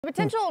The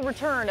potential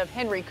return of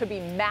Henry could be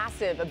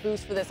massive, a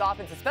boost for this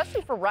offense, especially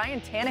for Ryan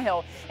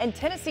Tannehill and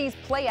Tennessee's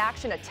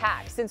play-action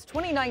attack. Since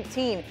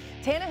 2019,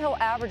 Tannehill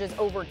averages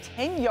over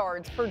 10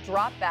 yards per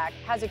dropback,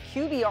 has a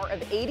QBR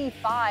of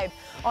 85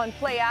 on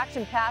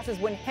play-action passes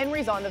when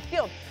Henry's on the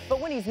field. But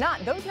when he's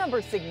not, those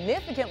numbers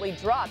significantly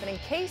drop. And in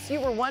case you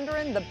were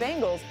wondering, the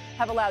Bengals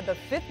have allowed the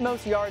 5th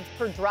most yards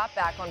per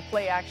dropback on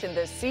play-action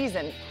this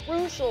season.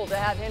 Crucial to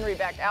have Henry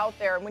back out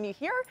there. And when you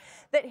hear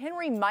that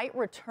Henry might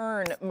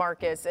return,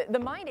 Marcus, the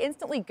mind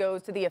instantly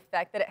goes to the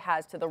effect that it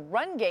has to the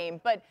run game,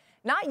 but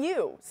not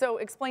you. So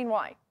explain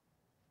why.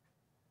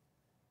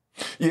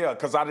 Yeah,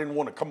 because I didn't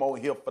want to come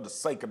on here for the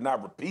sake of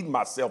not repeating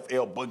myself,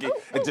 El Boogie,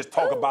 and just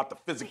talk about the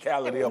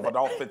physicality of an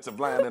offensive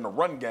line in a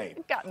run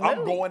game.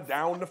 I'm going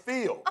down the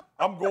field.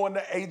 I'm going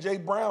to A.J.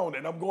 Brown,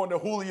 and I'm going to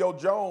Julio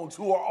Jones,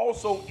 who are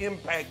also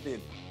impacted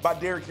by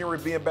Derrick Henry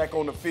being back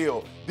on the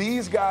field.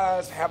 These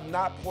guys have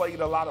not played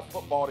a lot of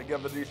football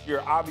together this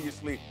year,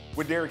 obviously,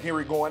 with Derrick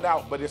Henry going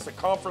out, but it's a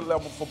comfort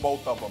level for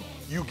both of them.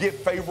 You get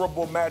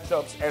favorable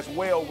matchups as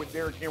well with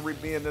Derrick Henry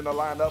being in the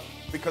lineup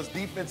because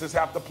defenses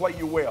have to play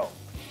you well.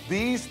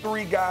 These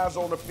three guys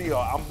on the field,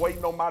 I'm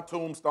waiting on my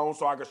tombstone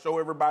so I can show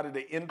everybody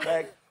the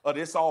impact of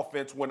this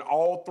offense when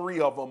all three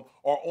of them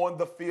are on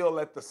the field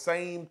at the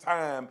same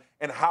time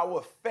and how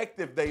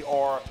effective they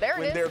are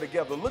when they're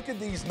together. Look at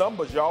these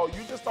numbers, y'all.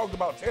 You just talked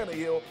about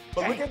Tannehill,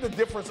 but look at the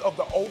difference of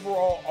the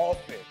overall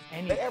offense.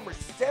 They average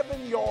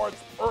 7 yards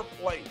per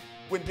play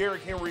when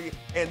Derrick Henry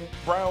and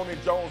Brown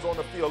and Jones on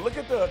the field. Look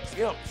at the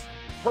attempts.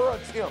 Per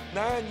attempt,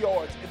 9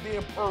 yards, and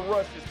then per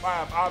rush is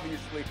 5,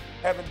 obviously,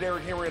 having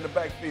Derrick Henry in the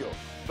backfield.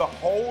 The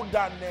whole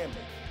dynamic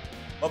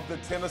of the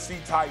Tennessee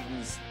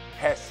Titans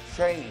has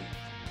changed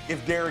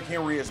if Derrick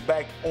Henry is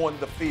back on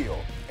the field.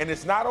 And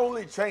it's not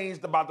only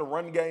changed about the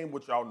run game,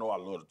 which y'all know I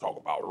love to talk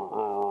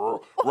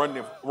about,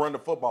 run the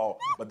football,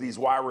 but these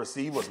wide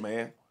receivers,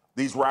 man.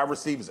 These wide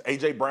receivers.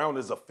 A.J. Brown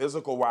is a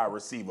physical wide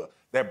receiver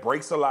that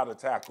breaks a lot of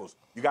tackles.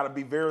 You got to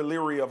be very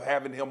leery of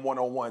having him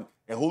one-on-one.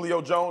 And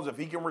Julio Jones, if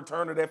he can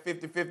return to that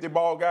 50-50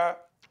 ball guy,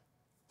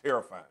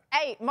 terrifying.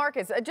 Hey,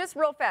 Marcus, just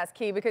real fast,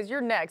 Key, because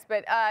you're next.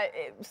 But,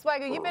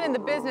 Swagger, you've been in the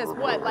business,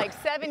 what, like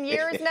 7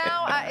 years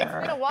now? It's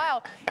been a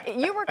while.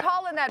 You were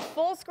calling that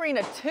full screen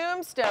a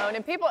tombstone,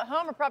 and people at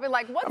home are probably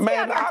like, what's he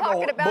out here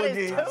talking about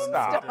his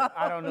tombstone?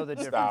 I don't know the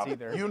difference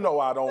either. You know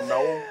I don't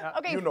know.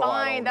 Okay,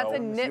 fine. That's a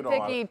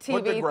nitpicky TV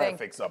Put the thing.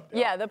 graphics up there.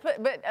 Yeah, but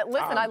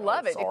listen, I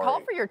love it.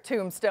 Call for your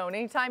tombstone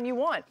anytime you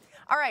want.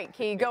 All right,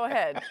 Key, go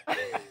ahead.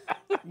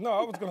 No,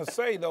 I was going to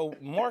say, though,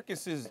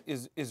 Marcus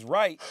is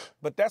right,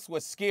 but that's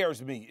what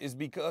scares me, is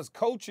because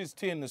coaches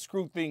tend to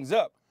screw things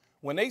up.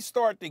 When they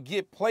start to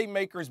get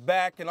playmakers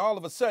back and all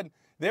of a sudden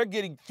they're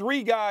getting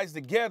 3 guys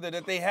together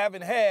that they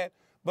haven't had,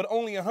 but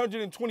only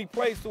 120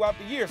 plays throughout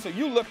the year. So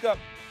you look up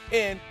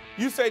and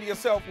you say to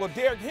yourself, well,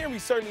 Derrick Henry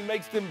certainly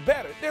makes them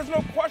better. There's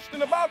no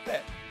question about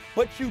that.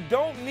 But you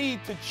don't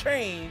need to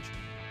change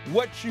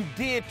what you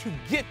did to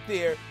get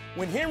there.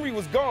 When Henry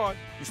was gone,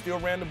 you still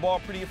ran the ball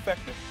pretty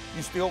effective.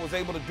 You still was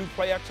able to do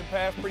play-action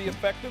pass pretty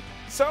effective.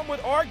 Some would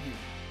argue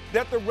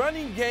that the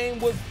running game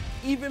was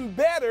even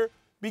better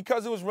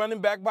because it was running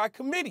back by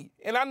committee.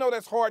 And I know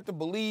that's hard to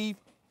believe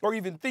or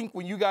even think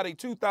when you got a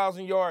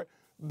 2,000-yard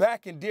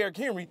back in Derrick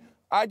Henry.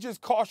 I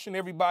just caution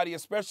everybody,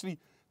 especially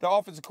the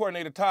offensive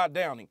coordinator, Todd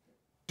Downing,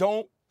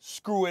 don't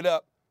screw it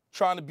up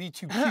trying to be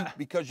too cute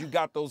because you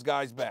got those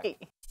guys back.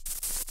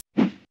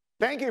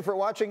 Thank you for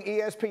watching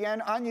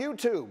ESPN on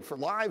YouTube. For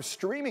live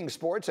streaming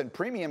sports and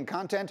premium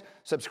content,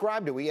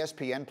 subscribe to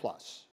ESPN+.